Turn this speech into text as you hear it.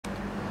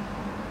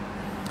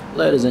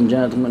Ladies and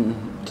gentlemen,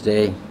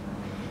 today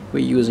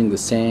we're using the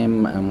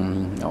same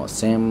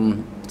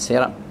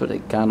setup, but a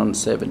Canon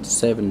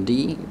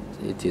 77D.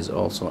 It is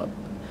also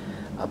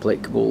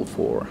applicable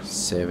for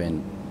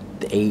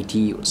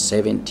 780 or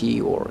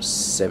 70 or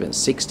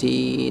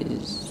 760,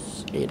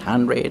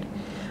 800.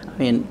 I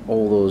mean,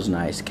 all those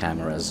nice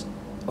cameras,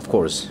 of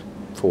course,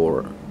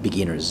 for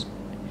beginners.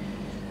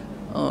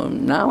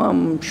 Now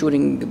I'm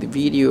shooting the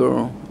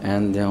video,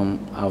 and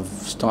I've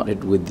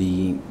started with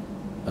the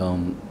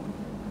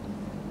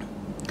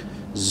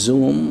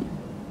zoom.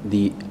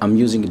 I'm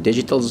using a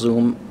digital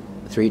zoom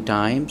 3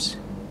 times.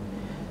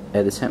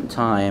 At the same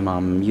time,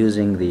 I'm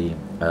using the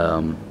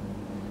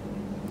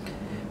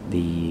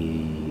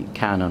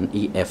Canon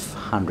EF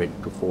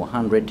 100 to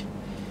 400.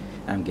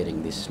 I'm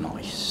getting this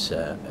nice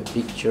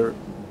picture.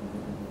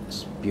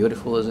 It's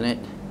beautiful, isn't it?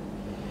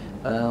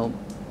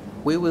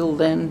 We will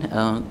then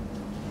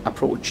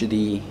approach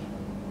the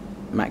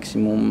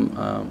maximum.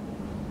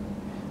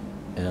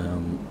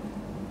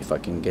 If I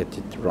can get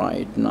it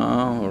right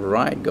now.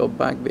 Right, go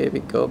back, baby,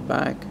 go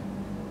back.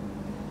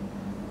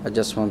 I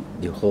just want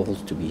the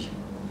holes to be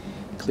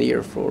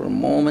clear for a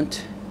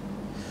moment.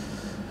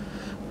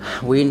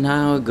 We're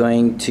now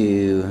going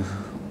to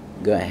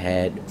go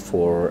ahead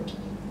for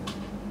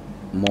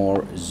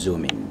more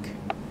zooming.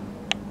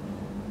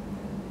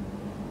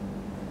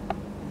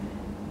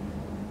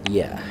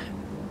 Yeah,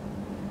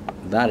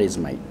 that is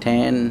my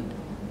 10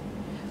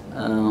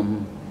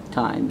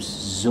 times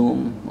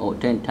zoom, or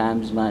 10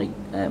 times my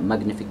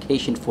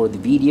magnification for the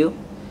video.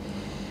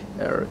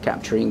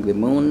 Capturing the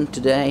moon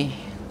today,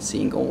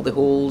 seeing all the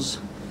holes,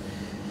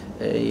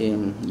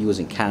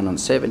 using Canon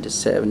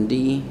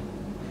 77D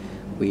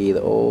with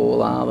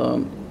all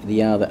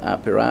the other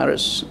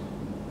apparatus.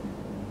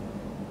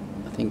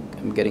 I think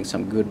I'm getting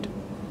some good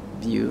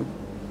view.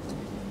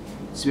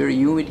 It's very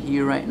humid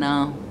here right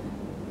now,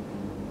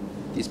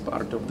 this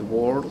part of the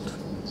world.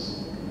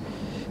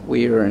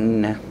 We're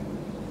in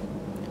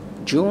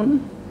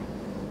June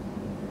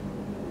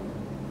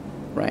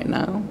right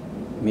now,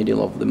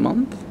 middle of the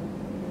month.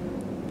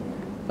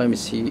 Let me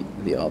see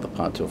the other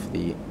part of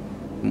the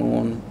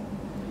moon,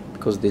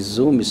 because the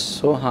zoom is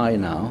so high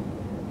now,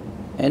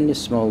 any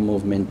small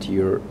movement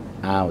you're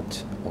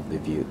out of the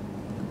view.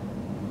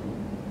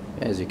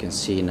 As you can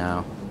see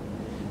now,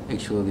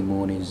 actually the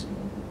moon is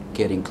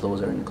getting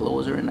closer and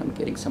closer, and I'm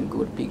getting some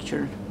good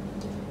picture.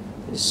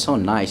 It's so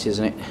nice,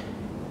 isn't it?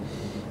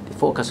 The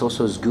focus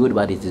also is good,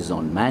 but it is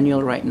on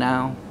manual right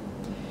now.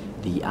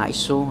 The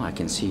ISO, I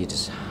can see it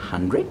is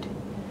 100,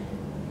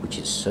 which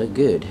is so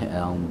good.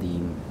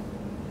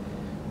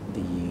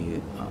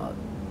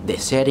 The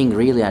setting,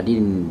 really, I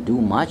didn't do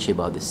much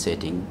about the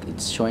setting.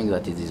 It's showing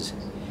that it is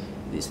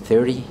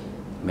 30,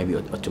 maybe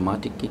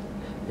automatic.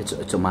 It's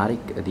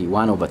automatic. The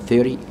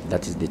 1/30,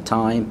 that is the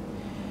time.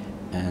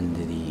 And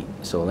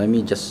so let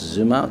me just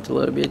zoom out a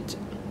little bit.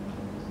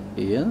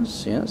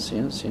 Yes.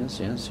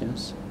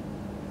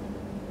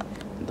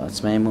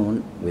 That's my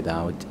moon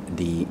without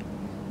the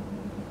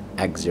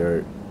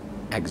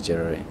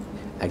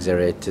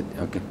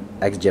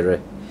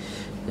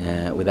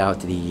without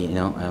the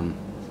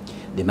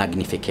the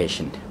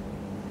magnification.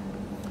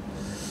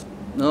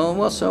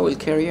 No, so we'll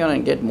carry on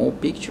and get more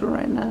picture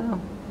right now.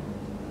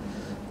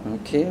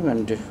 Okay,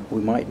 and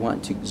we might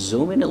want to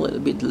zoom in a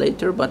little bit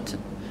later, but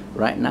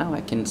right now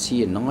I can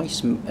see a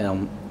nice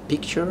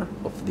picture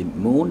of the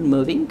moon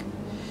moving.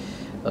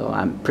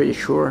 I'm pretty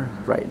sure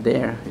right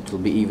there it will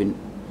be even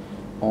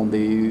on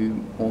the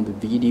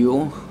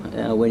video.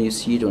 When you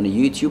see it on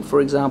YouTube,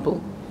 for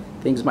example,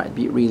 things might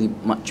be really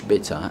much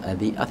better.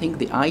 I think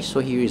the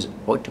ISO here is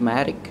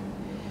automatic.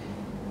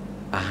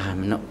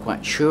 I'm not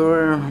quite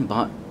sure,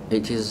 but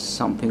it is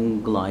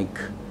something like,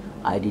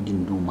 I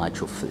didn't do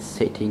much of the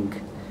setting,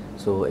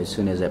 so as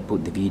soon as I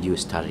put the video,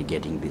 started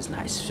getting this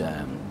nice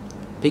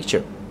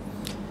picture.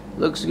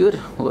 Looks good,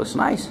 looks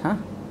nice, huh?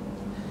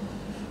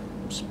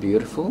 It's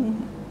beautiful.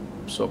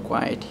 So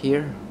quiet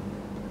here.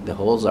 The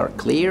holes are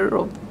clear,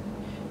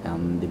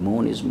 and the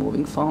moon is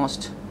moving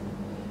fast,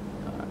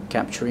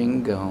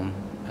 capturing,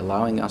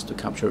 allowing us to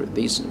capture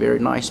this very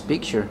nice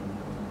picture.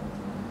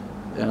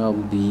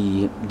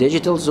 The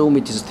digital zoom,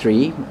 it is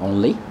 3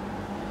 only,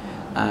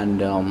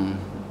 and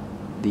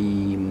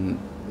the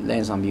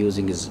lens I'm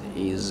using is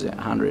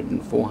 100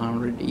 and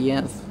 400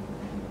 EF.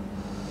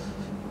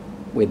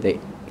 With the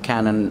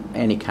Canon,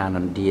 any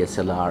Canon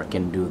DSLR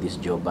can do this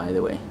job, by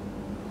the way.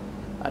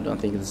 I don't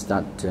think it's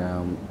that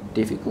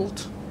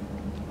difficult.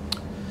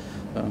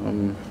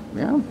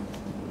 Yeah,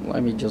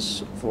 let me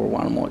just, for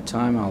one more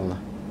time, I'll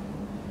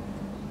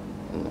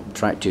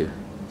try to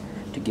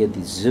get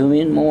the zoom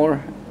in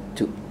more.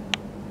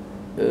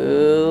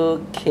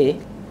 Okay,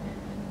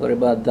 what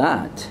about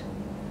that?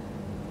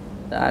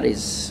 That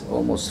is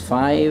almost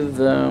 5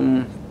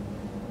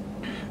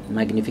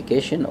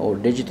 magnification, or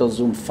digital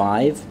zoom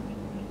 5.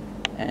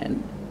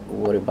 And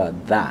what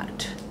about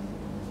that?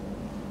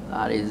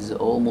 That is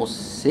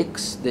almost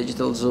 6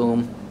 digital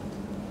zoom.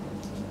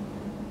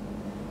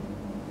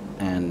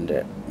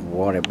 And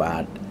what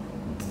about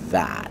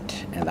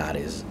that? And that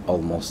is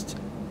almost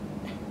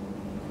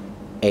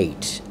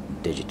 8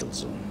 digital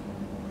zoom.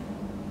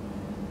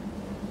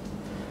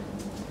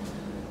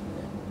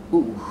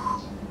 Ooh,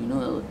 you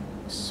know,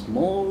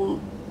 small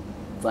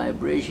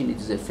vibration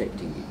is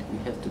affecting it. We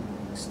have to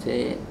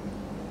stay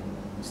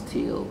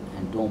still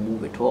and don't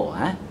move at all,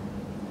 huh?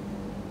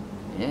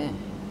 Yeah.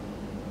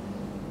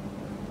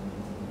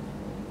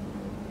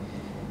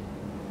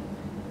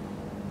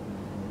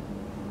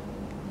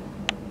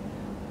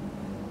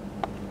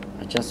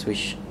 I just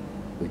wish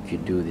we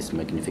could do this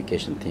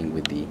magnification thing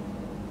with the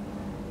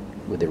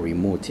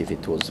remote. If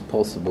it was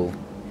possible,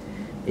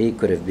 it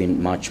could have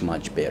been much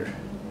better.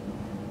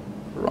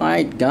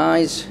 Right,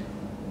 guys?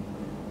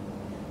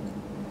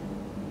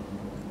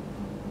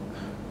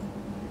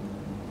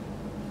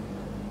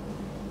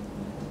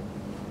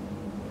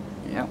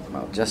 Yeah,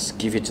 I'll just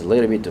give it a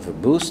little bit of a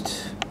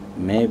boost.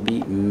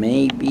 Maybe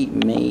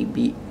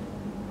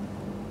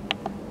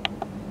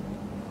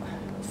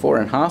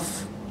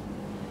 4.5.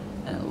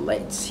 And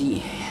let's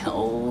see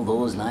all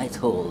those nice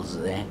holes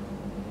there.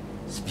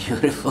 It's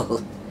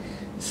beautiful.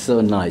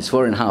 So nice.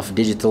 4.5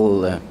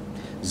 digital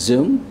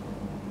zoom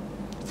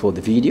for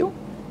the video.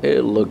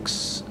 It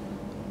looks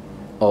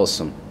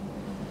awesome.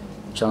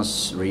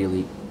 Just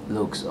really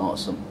looks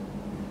awesome.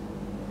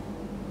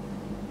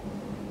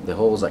 The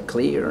holes are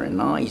clear and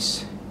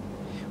nice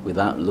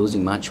without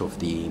losing much of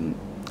the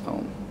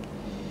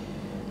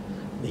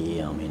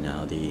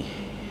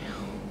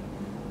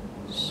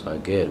so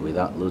good,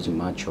 without losing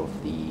much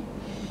of the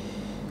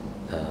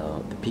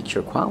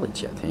picture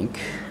quality, I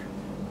think.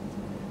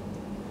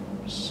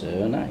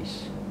 So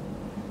nice.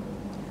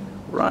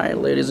 Right,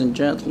 ladies and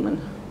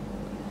gentlemen,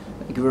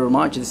 thank you very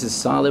much. This is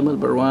Salim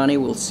Al-Barwani.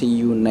 We'll see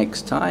you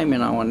next time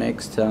in our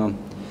next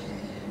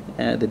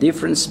the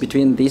difference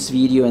between this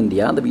video and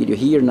the other video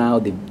here, now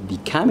the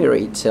camera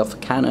itself,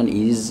 Canon,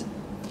 is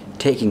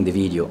taking the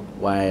video,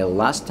 while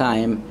last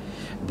time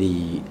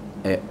the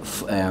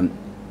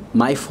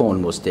my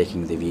phone was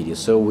taking the video.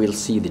 So we'll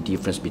see the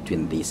difference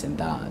between this and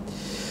that.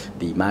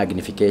 The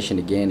magnification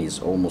again is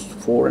almost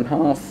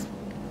 4.5.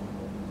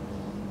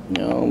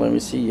 Now let me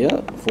see,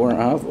 yeah,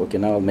 4.5. Okay,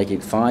 now I'll make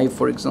it 5,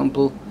 for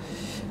example.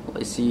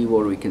 Let's see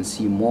where we can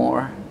see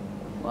more.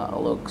 Wow,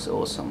 looks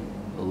awesome.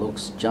 It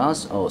looks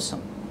just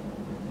awesome.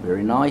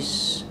 Very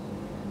nice.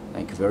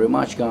 Thank you very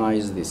much,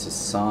 guys. This is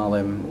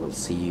Salim. We'll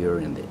see you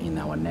in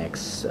our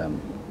next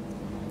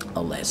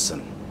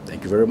lesson.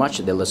 Thank you very much.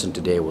 The lesson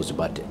today was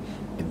about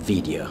a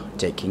video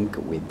taking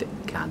with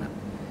Canon.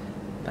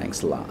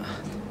 Thanks a lot.